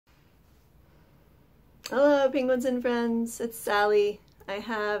Hello, penguins and friends. It's Sally. I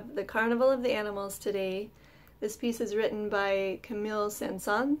have the Carnival of the Animals today. This piece is written by Camille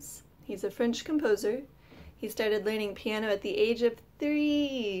Saint-Saens. He's a French composer. He started learning piano at the age of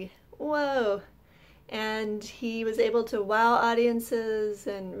 3. Whoa! And he was able to wow audiences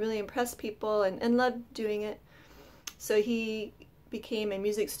and really impress people and loved doing it. So he became a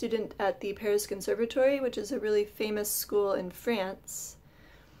music student at the Paris Conservatory, which is a really famous school in France.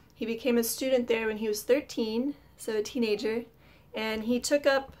 He became a student there when he was 13, so a teenager, and he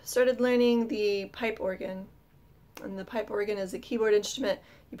started learning the pipe organ. And the pipe organ is a keyboard instrument.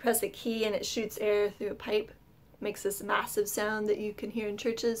 You press a key and it shoots air through a pipe. It makes this massive sound that you can hear in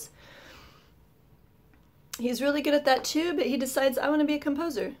churches. He's really good at that too, but he decides, I want to be a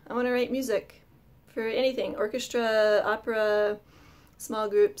composer. I want to write music for anything, orchestra, opera, small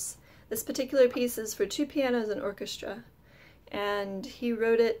groups. This particular piece is for 2 pianos and orchestra. And he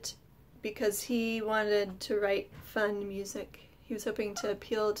wrote it because he wanted to write fun music. He was hoping to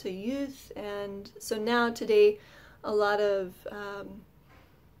appeal to youth, and so now today a lot of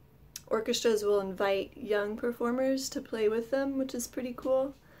orchestras will invite young performers to play with them, which is pretty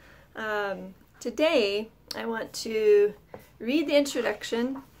cool. Today I want to read the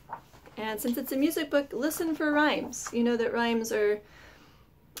introduction, and since it's a music book, listen for rhymes. You know that rhymes are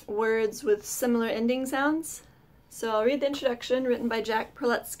words with similar ending sounds. So I'll read the introduction, written by Jack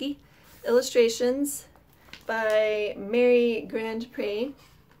Prelutsky, illustrations by Mary GrandPre,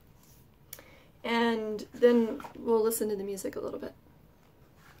 and then we'll listen to the music a little bit.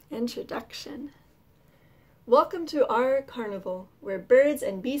 Introduction. Welcome to our carnival, where birds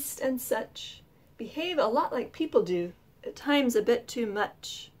and beasts and such behave a lot like people do, at times a bit too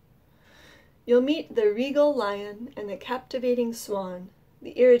much. You'll meet the regal lion and the captivating swan,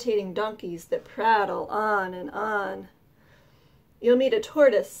 the irritating donkeys that prattle on and on. You'll meet a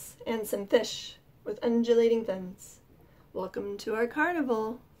tortoise and some fish with undulating fins. Welcome to our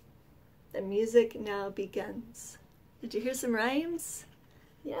carnival. The music now begins. Did you hear some rhymes?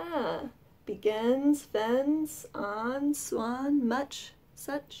 Yeah. Begins, fins, on, swan, much,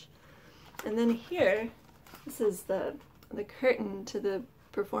 such. And then here, this is the curtain to the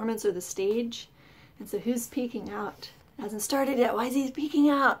performance or the stage. And so who's peeking out? Hasn't started yet. Why is he peeking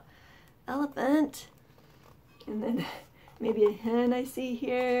out? Elephant. And then maybe a hen I see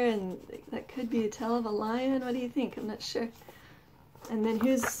here, and that could be a tail of a lion. What do you think? I'm not sure. And then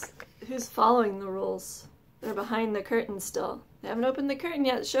who's following the rules? They're behind the curtain still. They haven't opened the curtain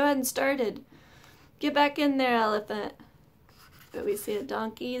yet. The show hadn't started. Get back in there, elephant. But we see a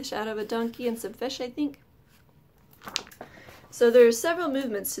donkey, the shadow of a donkey, and some fish, I think. So there are several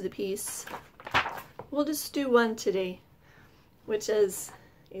movements to the piece. We'll just do one today, which is,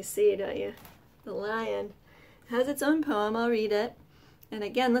 you see, don't you? The lion has its own poem. I'll read it. And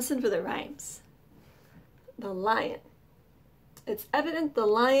again, listen for the rhymes. The lion. It's evident the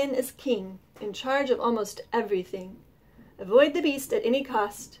lion is king, in charge of almost everything. Avoid the beast at any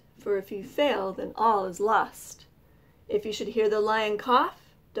cost, for if you fail, then all is lost. If you should hear the lion cough,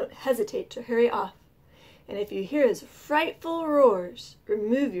 don't hesitate to hurry off. And if you hear his frightful roars,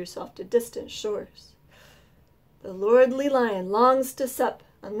 remove yourself to distant shores. The lordly lion longs to sup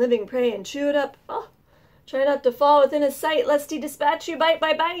on living prey and chew it up. Oh, try not to fall within his sight, lest he dispatch you bite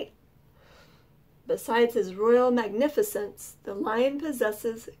by bite. Besides his royal magnificence, the lion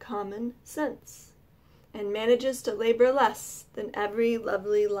possesses common sense, and manages to labor less than every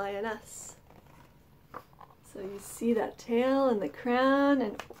lovely lioness. So you see that tail and the crown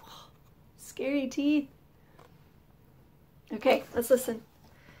and scary teeth. Okay, let's listen.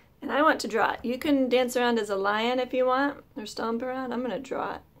 And I want to draw it. You can dance around as a lion if you want, or stomp around. I'm going to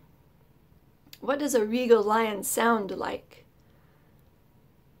draw it. What does a regal lion sound like?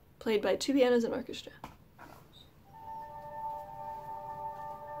 Played by 2 pianos and orchestra.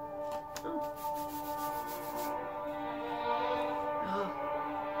 Oh,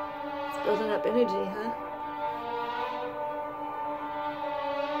 it's building up energy, huh?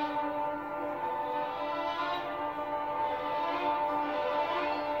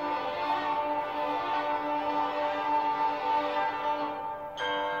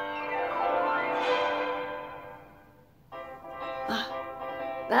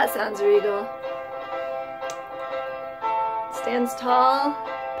 That sounds regal. Stands tall,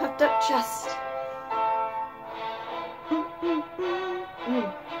 puffed up chest.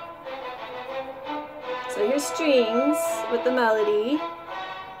 So here's strings with the melody.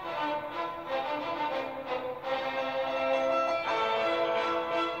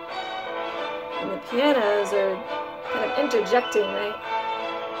 And the pianos are kind of interjecting, right?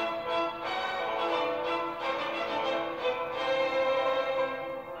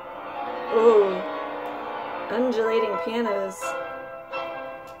 Ooh, undulating pianos.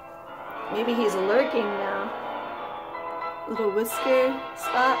 Maybe he's lurking now. Little whisker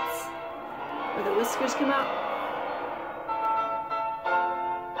spots where the whiskers come out.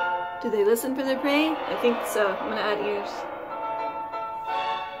 Do they listen for their prey? I think so. I'm gonna add ears.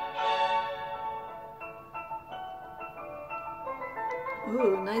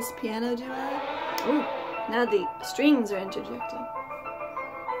 Ooh, nice piano duet. Ooh, now the strings are interjecting.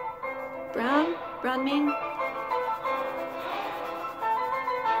 Brown mane.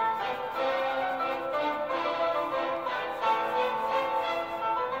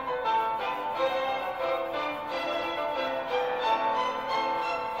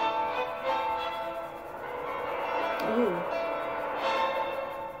 Ooh.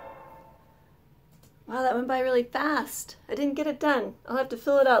 Wow, that went by really fast. I didn't get it done. I'll have to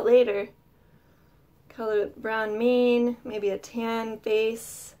fill it out later. Color brown mane, maybe a tan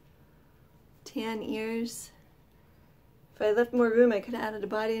face, tan ears. If I left more room, I could have added a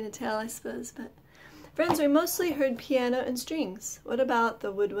body and a tail, I suppose. But friends, we mostly heard piano and strings. What about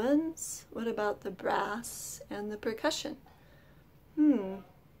the woodwinds? What about the brass and the percussion?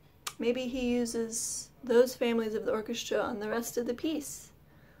 Maybe he uses those families of the orchestra on the rest of the piece.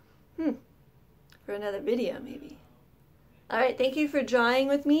 For another video, maybe. All right, thank you for drawing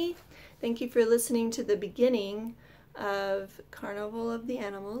with me. Thank you for listening to the beginning of Carnival of the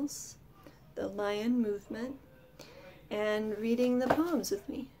Animals, the lion movement, and reading the poems with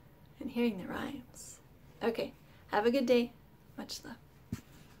me and hearing the rhymes. Okay, have a good day. Much love.